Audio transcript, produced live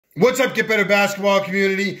What's up, Get Better Basketball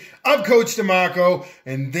community? I'm Coach DeMarco,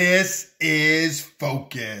 and this is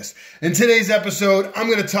Focus. In today's episode, I'm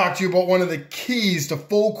going to talk to you about one of the keys to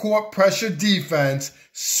full court pressure defense,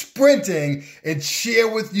 sprinting, and share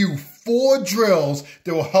with you 4 drills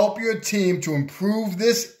that will help your team to improve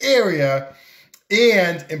this area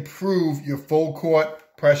and improve your full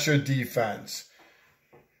court pressure defense.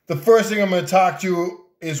 The first thing I'm going to talk to you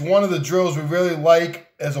is one of the drills we really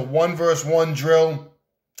like as a 1-versus-1 drill.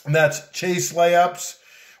 And that's chase layups.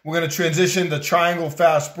 We're going to transition to triangle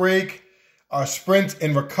fast break, our sprint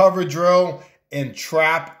and recover drill, and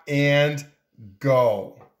trap and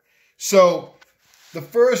go. So the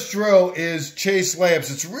first drill is chase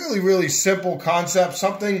layups. It's a really simple concept,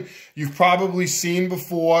 something you've probably seen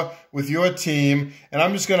before with your team. And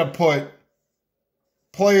I'm just going to put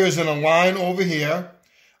players in a line over here.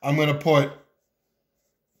 I'm going to put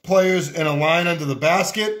players in a line under the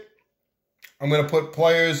basket. I'm going to put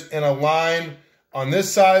players in a line on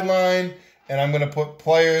this sideline, and I'm going to put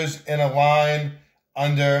players in a line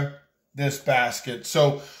under this basket.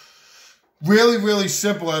 So really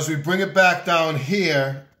simple. As we bring it back down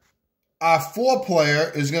here, our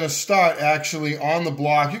 4-player is going to start actually on the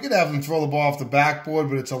block. You could have them throw the ball off the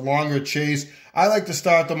backboard, but it's a longer chase. I like to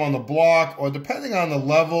start them on the block, or depending on the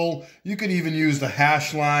level, you could even use the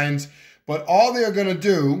hash lines. But all they're going to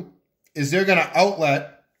do is they're going to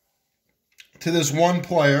outlet to this one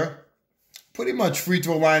player, pretty much free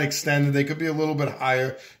throw line extended. They could be a little bit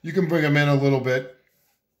higher. You can bring them in a little bit.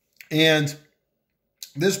 And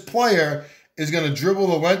this player is going to dribble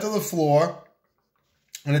the length of the floor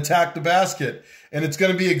and attack the basket. And it's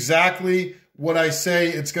going to be exactly what I say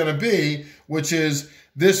it's going to be, which is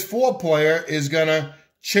this 4-player is going to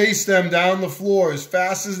chase them down the floor as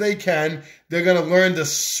fast as they can. They're going to learn to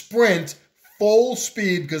sprint full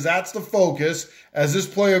speed because that's the focus. As this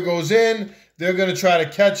player goes in, they're going to try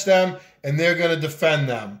to catch them, and they're going to defend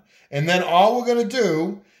them. And then all we're going to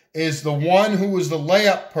do is the one who is the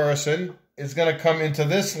layup person is going to come into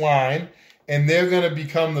this line, and they're going to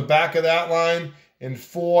become the back of that line, and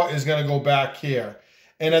 4 is going to go back here.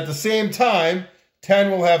 And at the same time,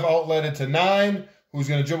 10 will have outletted to 9, who's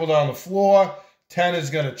going to dribble down the floor. 10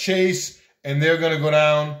 is going to chase, and they're going to go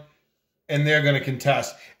down, and they're going to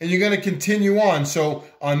contest. And you're going to continue on. So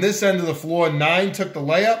on this end of the floor, 9 took the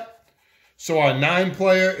layup. So our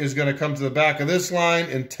 9-player is going to come to the back of this line,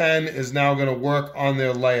 and 10 is now going to work on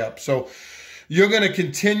their layup. So you're going to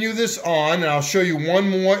continue this on, and I'll show you one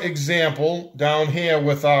more example down here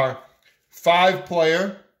with our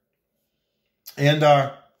 5-player and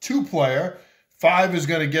our 2-player. 5 is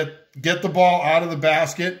going to get the ball out of the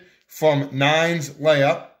basket from 9's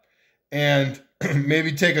layup and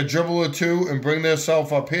maybe take a dribble or 2 and bring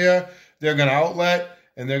themselves up here. They're going to outlet,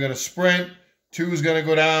 and they're going to sprint. 2 is going to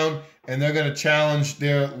go down, and they're going to challenge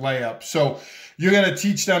their layup. So you're going to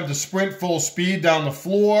teach them to sprint full speed down the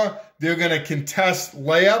floor. They're going to contest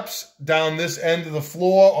layups down this end of the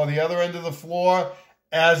floor or the other end of the floor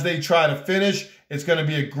as they try to finish. It's going to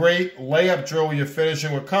be a great layup drill where you're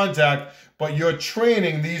finishing with contact, but you're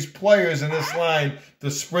training these players in this line to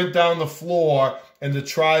sprint down the floor and to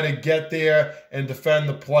try to get there and defend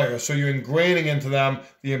the player. So you're ingraining into them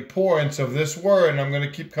the importance of this word, and I'm going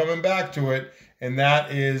to keep coming back to it, and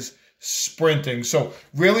that is sprinting. So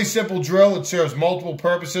really simple drill. It serves multiple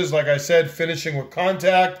purposes. Like I said, finishing with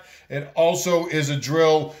contact. It also is a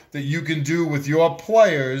drill that you can do with your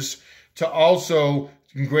players to also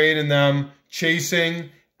ingrain in them chasing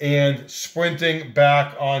and sprinting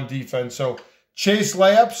back on defense. So chase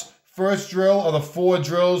layups, first drill of the 4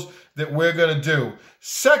 drills that we're going to do.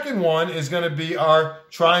 Second one is going to be our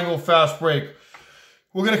triangle fast break.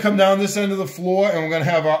 We're going to come down this end of the floor, and we're going to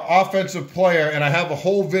have our offensive player, and I have a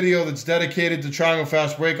whole video that's dedicated to triangle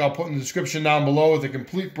fast break. I'll put in the description down below with a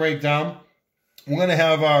complete breakdown. We're going to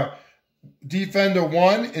have our defender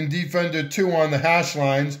 1 and defender 2 on the hash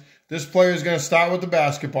lines. This player is going to start with the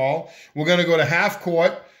basketball. We're going to go to half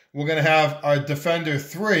court. We're going to have our defender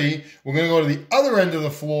 3. We're going to go to the other end of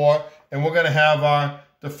the floor, and we're going to have our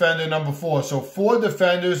defender number 4. So 4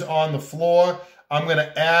 defenders on the floor. I'm going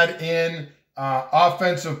to add in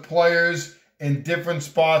offensive players in different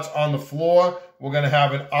spots on the floor. We're going to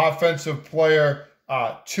have an offensive player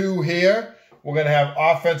 2 here. We're going to have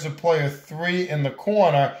offensive player 3 in the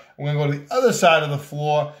corner. We're going to go to the other side of the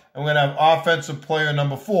floor, and we're going to have offensive player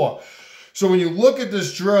number 4. So when you look at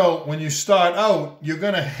this drill, when you start out, you're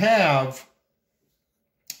going to have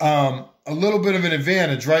a little bit of an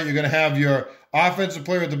advantage, right? You're going to have your offensive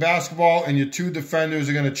player with the basketball, and your 2 defenders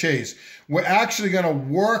are going to chase. We're actually going to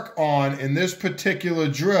work on, in this particular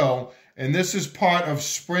drill, and this is part of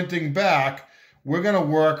sprinting back, we're going to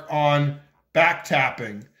work on back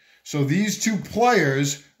tapping. So these two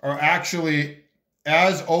players are actually,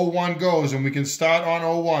 as O1 goes, and we can start on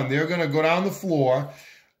O1, they're going to go down the floor.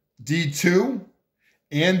 D2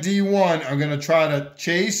 and D1 are going to try to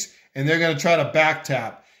chase, and they're going to try to back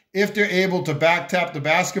tap. If they're able to back tap the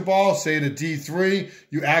basketball, say to D3,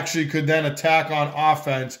 you actually could then attack on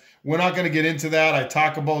offense. We're not going to get into that. I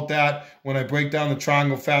talk about that when I break down the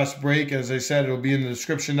triangle fast break. As I said, it'll be in the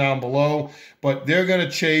description down below. But they're going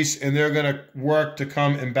to chase, and they're going to work to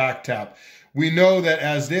come and back tap. We know that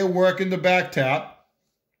as they're working the back tap,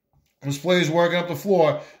 this player's working up the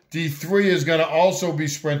floor, D3 is going to also be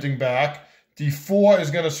sprinting back. D4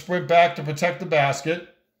 is going to sprint back to protect the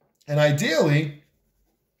basket. And ideally,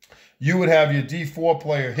 you would have your D4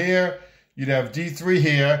 player here. You'd have D3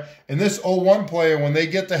 here. And this O1 player, when they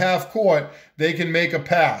get to half court, they can make a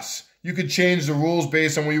pass. You could change the rules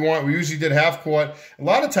based on what you want. We usually did half court. A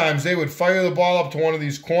lot of times, they would fire the ball up to one of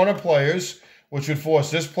these corner players, which would force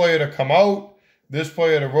this player to come out, this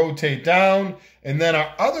player to rotate down, and then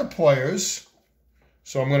our other players,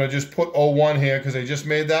 so I'm going to just put O1 here because they just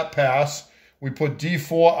made that pass. We put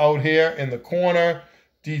D4 out here in the corner,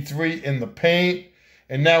 D3 in the paint,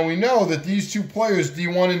 and now we know that these two players,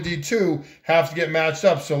 D1 and D2, have to get matched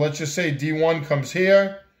up. So let's just say D1 comes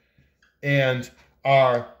here, and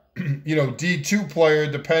our D2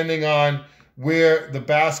 player, depending on where the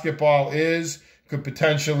basketball is, could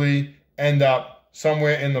potentially end up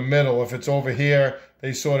somewhere in the middle. If it's over here,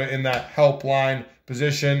 they sort of in that help line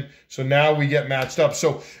position. So now we get matched up.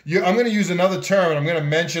 So I'm going to use another term, and I'm going to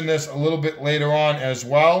mention this a little bit later on as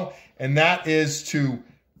well, and that is to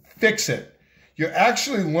fix it. You're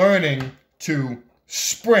actually learning to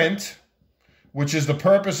sprint, which is the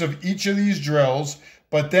purpose of each of these drills,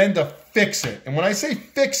 but then to fix it. And when I say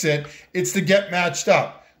fix it, it's to get matched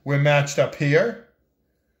up. We're matched up here.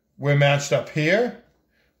 We're matched up here.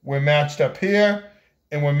 We're matched up here,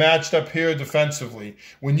 and we're matched up here defensively.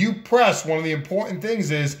 When you press, one of the important things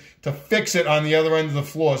is to fix it on the other end of the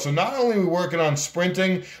floor. So not only are we working on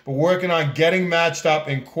sprinting, but working on getting matched up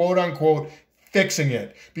and quote-unquote fixing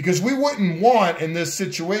it. Because we wouldn't want, in this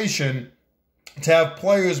situation, to have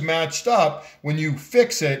players matched up when you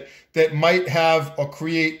fix it that might have or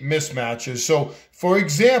create mismatches. So, for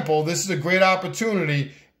example, this is a great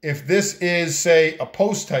opportunity. If this is, say, a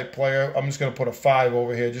post-type player, I'm just going to put a 5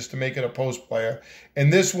 over here just to make it a post player.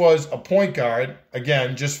 And this was a point guard,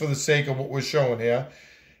 again, just for the sake of what we're showing here.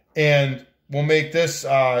 And we'll make this,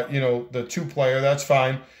 the 2 player, that's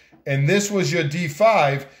fine. And this was your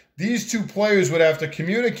D5. These 2 players would have to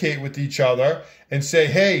communicate with each other and say,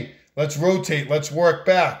 hey, let's rotate, let's work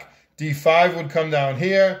back. D5 would come down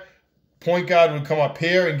here. Point guard would come up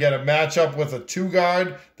here and get a matchup with a 2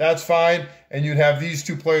 guard. That's fine. And you'd have these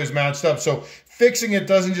 2 players matched up. So fixing it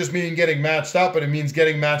doesn't just mean getting matched up, but it means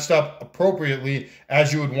getting matched up appropriately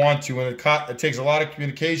as you would want to. And it takes a lot of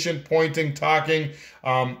communication, pointing, talking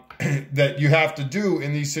that you have to do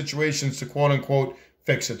in these situations to quote-unquote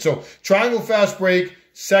fix it. So triangle fast break,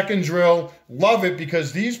 second drill. Love it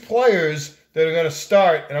because these players that are going to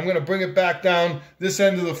start, and I'm going to bring it back down this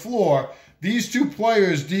end of the floor, these 2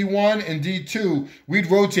 players, D1 and D2, we'd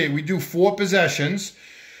rotate. We'd do 4 possessions,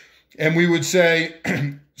 and we would say,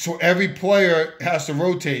 so every player has to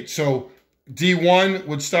rotate. So D1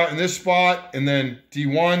 would start in this spot, and then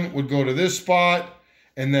D1 would go to this spot,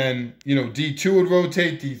 and then, D2 would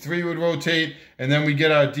rotate, D3 would rotate, and then we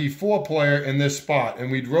get our D4 player in this spot.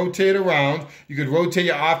 And we'd rotate around. You could rotate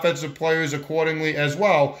your offensive players accordingly as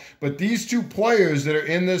well. But these 2 players that are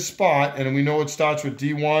in this spot, and we know it starts with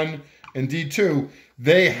D1 and D2,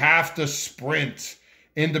 they have to sprint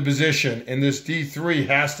into position. And this D3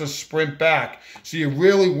 has to sprint back. So you're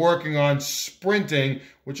really working on sprinting,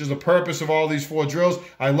 which is the purpose of all these 4 drills.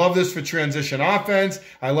 I love this for transition offense.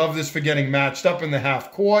 I love this for getting matched up in the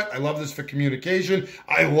half court. I love this for communication.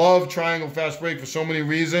 I love triangle fast break for so many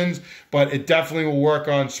reasons, but it definitely will work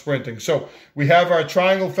on sprinting. So we have our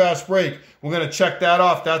triangle fast break. We're going to check that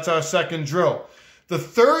off. That's our second drill. The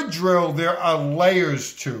third drill, there are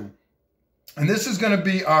layers to. And this is going to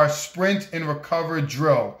be our sprint and recover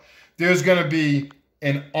drill. There's going to be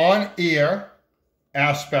an on-air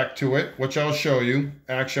aspect to it, which I'll show you.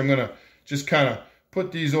 Actually, I'm going to just kind of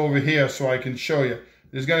put these over here so I can show you.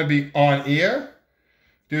 There's going to be on-air.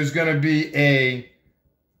 There's going to be a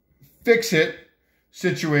fix-it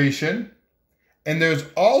situation. And there's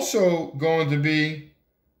also going to be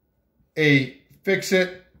a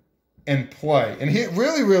fix-it and play. And here,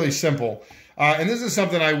 really, really simple. And this is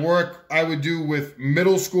something I would do with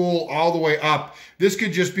middle school all the way up. This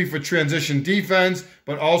could just be for transition defense,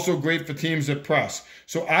 but also great for teams that press.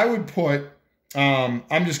 So I would put,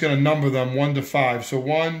 I'm just going to number them 1 to 5. So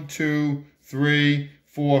 1, 2, 3,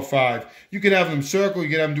 4, 5. You could have them circle. You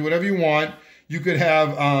could have them do whatever you want. You could have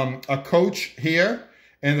a coach here,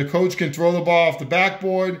 and the coach can throw the ball off the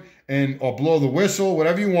backboard or blow the whistle,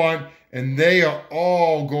 whatever you want, and they are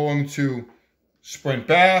all going to sprint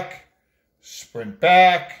back, sprint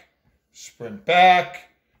back, sprint back,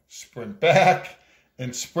 sprint back,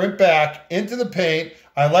 and sprint back into the paint.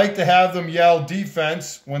 I like to have them yell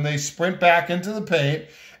defense when they sprint back into the paint.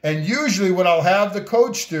 And usually what I'll have the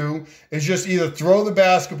coach do is just either throw the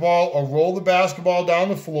basketball or roll the basketball down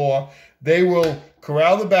the floor. They will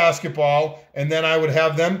corral the basketball, and then I would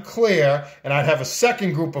have them clear, and I'd have a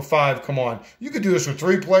second group of 5 come on. You could do this with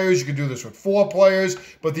 3 players. You could do this with 4 players.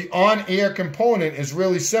 But the on-air component is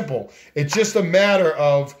really simple. It's just a matter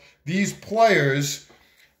of these players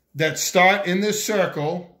that start in this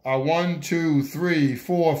circle are 1, 2, 3,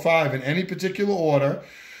 4, 5 in any particular order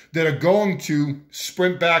that are going to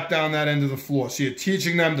sprint back down that end of the floor. So you're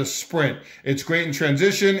teaching them to sprint. It's great in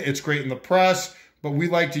transition. It's great in the press. But we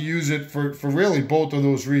like to use it for really both of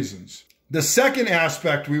those reasons. The second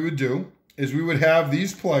aspect we would do is we would have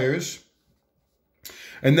these players,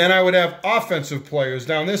 and then I would have offensive players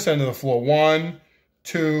down this end of the floor. 1,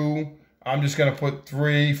 2, I'm just going to put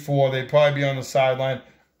 3, 4. They'd probably be on the sideline.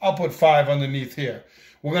 I'll put 5 underneath here.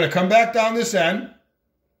 We're going to come back down this end.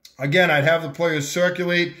 Again, I'd have the players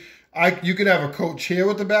circulate. You could have a coach here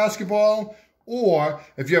with the basketball, or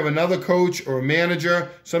if you have another coach or a manager,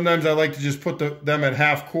 sometimes I like to just put them at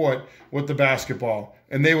half court with the basketball,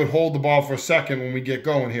 and they would hold the ball for a second when we get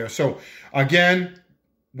going here. So again,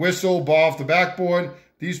 whistle, ball off the backboard.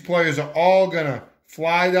 These players are all going to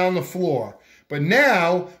fly down the floor. But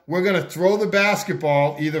now we're going to throw the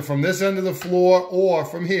basketball either from this end of the floor or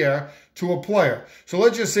from here to a player. So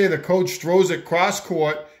let's just say the coach throws it cross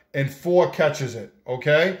court and 4 catches it,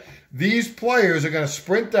 okay? These players are going to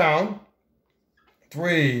sprint down.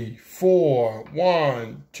 3, 4,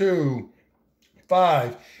 1, 2,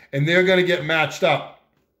 5, and they're going to get matched up.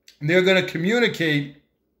 And they're going to communicate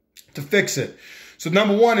to fix it. So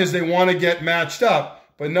number 1 is they want to get matched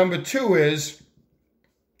up, but number 2 is,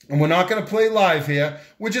 and we're not going to play live here,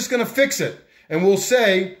 we're just going to fix it. And we'll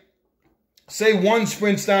say 1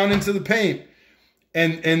 sprints down into the paint,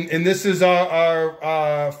 and this is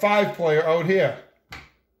our 5 player out here.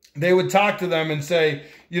 They would talk to them and say,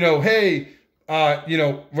 hey,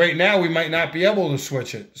 right now we might not be able to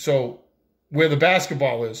switch it. So where the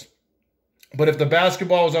basketball is. But if the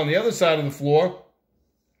basketball is on the other side of the floor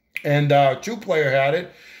and 2 player had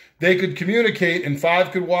it, they could communicate and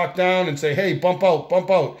 5 could walk down and say, hey, bump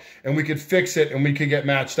out. And we could fix it and we could get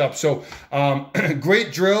matched up. So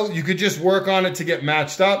great drill. You could just work on it to get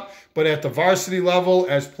matched up. But at the varsity level,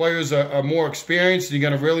 as players are more experienced, you're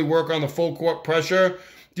going to really work on the full court pressure.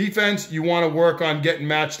 Defense, you want to work on getting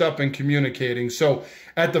matched up and communicating. So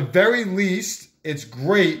at the very least, it's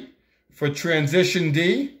great for transition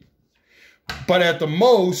D, but at the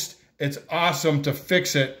most, it's awesome to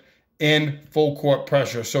fix it in full court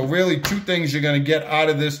pressure. So really 2 things you're going to get out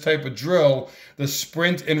of this type of drill: the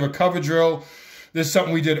sprint and recover drill. This is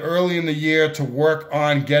something we did early in the year to work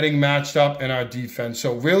on getting matched up in our defense.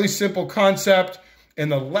 So really simple concept.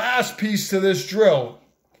 And the last piece to this drill,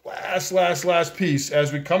 last piece,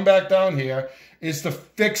 as we come back down here, is to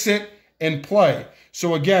fix it and play.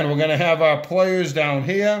 So again, we're going to have our players down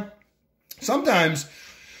here. Sometimes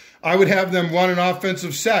I would have them run an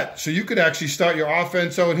offensive set. So you could actually start your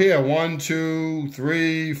offense out here. 1, 2,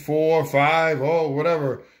 3, 4, 5,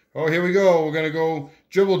 whatever. Here we go. We're going to go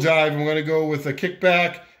dribble jive, and we're going to go with a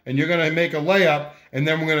kickback, and you're going to make a layup, and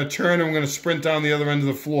then we're going to turn and we're going to sprint down the other end of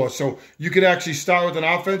the floor. So you could actually start with an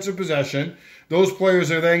offensive possession. Those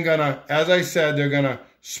players are then going to, as I said, they're going to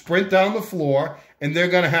sprint down the floor, and they're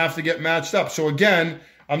going to have to get matched up. So again,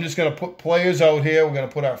 I'm just going to put players out here. We're going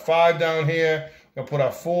to put our 5 down here. We're going to put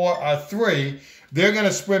our 4, our 3. They're going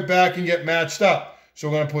to sprint back and get matched up. So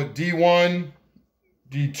we're going to put D1,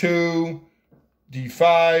 D2,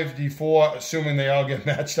 D5, D4, assuming they all get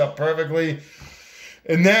matched up perfectly.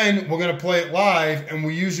 And then we're going to play it live, and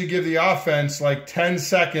we usually give the offense like 10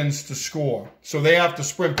 seconds to score. So they have to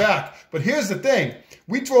sprint back. But here's the thing.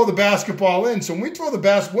 We throw the basketball in. So when we throw the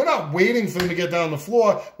basketball, we're not waiting for them to get down the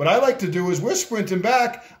floor. What I like to do is we're sprinting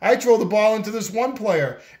back. I throw the ball into this 1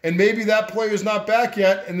 player, and maybe that player is not back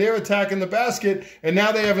yet, and they're attacking the basket, and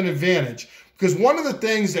now they have an advantage. Because one of the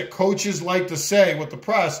things that coaches like to say with the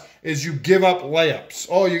press is you give up layups.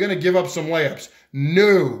 Oh, you're going to give up some layups.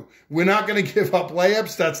 No, we're not going to give up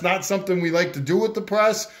layups. That's not something we like to do with the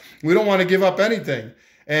press. We don't want to give up anything.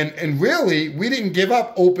 And really, we didn't give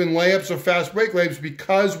up open layups or fast break layups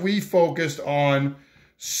because we focused on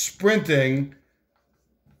sprinting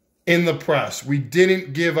in the press. We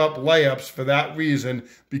didn't give up layups for that reason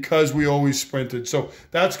because we always sprinted. So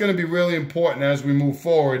that's going to be really important as we move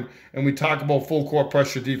forward and we talk about full court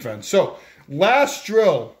pressure defense. So last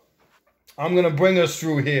drill, I'm going to bring us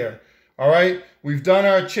through here. All right, we've done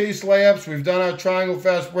our chase layups. We've done our triangle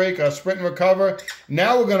fast break, our sprint and recover.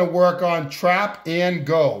 Now we're going to work on trap and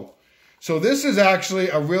go. So this is actually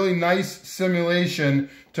a really nice simulation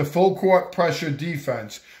to full court pressure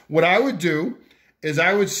defense. What I would do is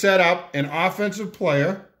I would set up an offensive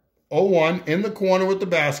player, 0-1, in the corner with the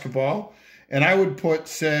basketball, and I would put,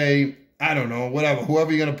 say, I don't know, whatever,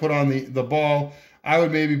 whoever you're going to put on the ball, I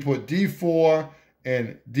would maybe put D4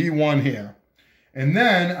 and D1 here. And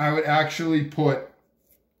then I would actually put,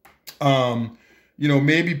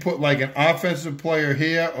 maybe put like an offensive player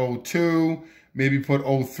here, 0-2, maybe put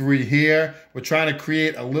 0-3 here. We're trying to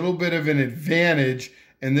create a little bit of an advantage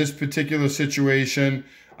in this particular situation.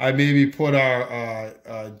 I maybe put our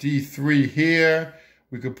D3 here.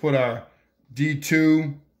 We could put our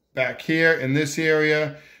D2 back here in this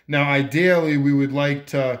area. Now, ideally, we would like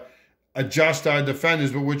to adjust our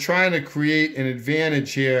defenders, but we're trying to create an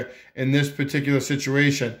advantage here in this particular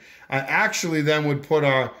situation. I actually then would put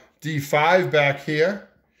our D5 back here,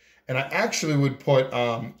 and I actually would put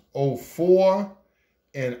 0-4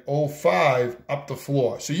 and 0-5 up the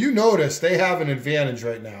floor. So you notice they have an advantage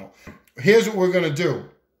right now. Here's what we're going to do.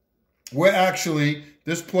 We're actually,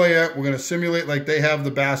 this player, we're going to simulate like they have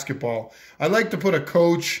the basketball. I like to put a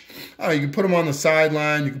coach. You can put him on the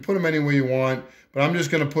sideline. You can put him anywhere you want. But I'm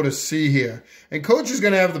just going to put a C here. And coach is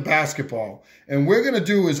going to have the basketball. And we're going to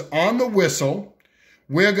do is on the whistle,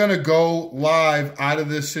 we're going to go live out of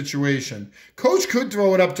this situation. Coach could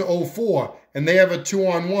throw it up to 0-4, and they have a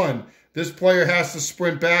 2-on-1. This player has to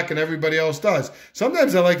sprint back, and everybody else does.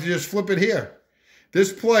 Sometimes I like to just flip it here.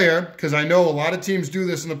 This player, because I know a lot of teams do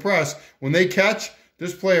this in the press, when they catch,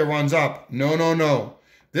 this player runs up. No, no, no.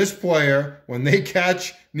 This player, when they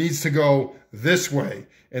catch, needs to go this way.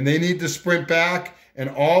 And they need to sprint back, and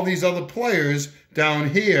all these other players down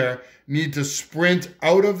here need to sprint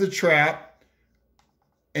out of the trap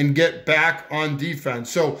and get back on defense.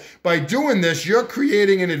 So by doing this, you're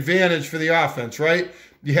creating an advantage for the offense, right?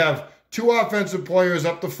 You have two offensive players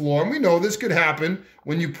up the floor, and we know this could happen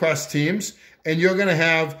when you press teams, and you're going to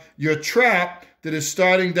have your trap that is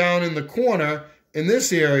starting down in the corner in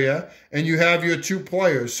this area, and you have your two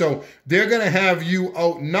players. So they're going to have you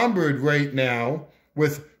outnumbered right now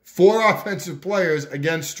with 4 offensive players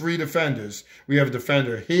against 3 defenders. We have a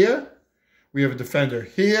defender here, we have a defender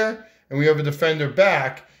here, and we have a defender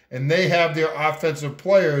back, and they have their offensive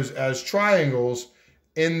players as triangles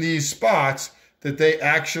in these spots that they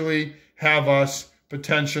actually have us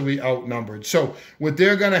potentially outnumbered. So what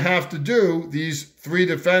they're going to have to do, these 3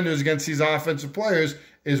 defenders against these offensive players,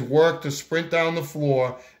 is work to sprint down the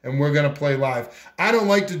floor, and we're going to play live. I don't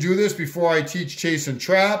like to do this before I teach chase and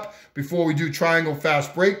trap, before we do triangle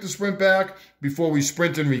fast break to sprint back, before we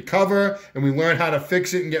sprint and recover, and we learn how to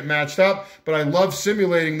fix it and get matched up. But I love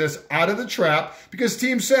simulating this out of the trap because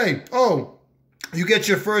teams say, oh, you get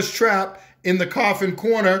your first trap in the coffin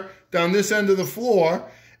corner down this end of the floor,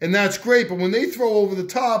 and that's great. But when they throw over the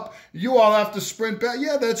top, you all have to sprint back.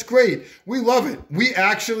 Yeah, that's great. We love it. We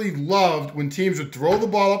actually loved when teams would throw the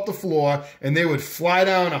ball up the floor and they would fly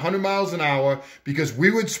down 100 miles an hour because we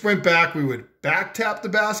would sprint back. We would back tap the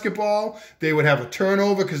basketball. They would have a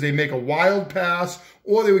turnover because they make a wild pass,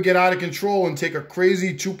 or they would get out of control and take a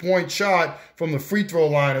crazy 2-point shot from the free throw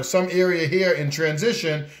line or some area here in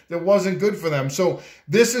transition that wasn't good for them. So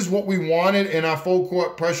this is what we wanted in our full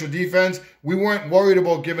court pressure defense. We weren't worried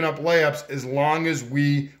about giving up layups as long as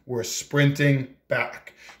we were sprinting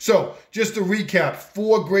back. So just to recap,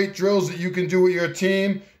 4 great drills that you can do with your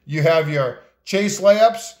team. You have your chase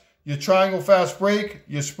layups, your triangle fast break,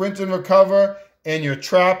 your sprint and recover, and your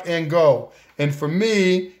trap and go. And for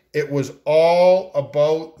me, it was all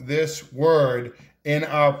about this word in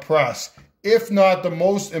our press. If not the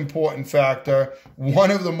most important factor,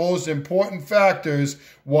 one of the most important factors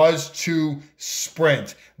was to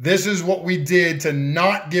sprint. This is what we did to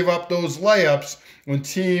not give up those layups when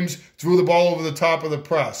teams threw the ball over the top of the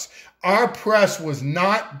press. Our press was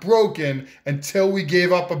not broken until we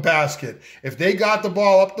gave up a basket. If they got the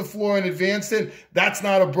ball up the floor and advanced it, that's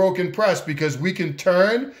not a broken press because we can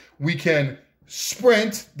turn, we can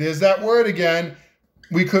sprint, there's that word again,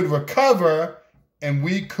 we could recover, and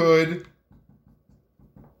we could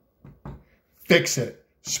fix it.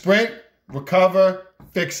 Sprint, recover,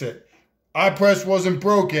 fix it. Our press wasn't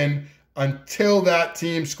broken until that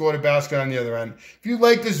team scored a basket on the other end. If you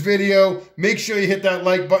like this video, make sure you hit that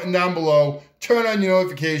like button down below, turn on your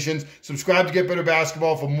notifications, subscribe to Get Better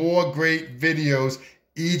Basketball for more great videos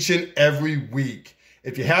each and every week.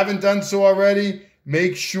 If you haven't done so already,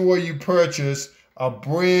 make sure you purchase a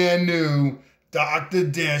brand new Dr.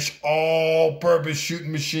 Dish all-purpose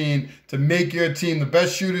shooting machine to make your team the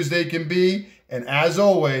best shooters they can be. And as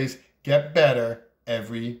always, get better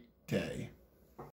every day.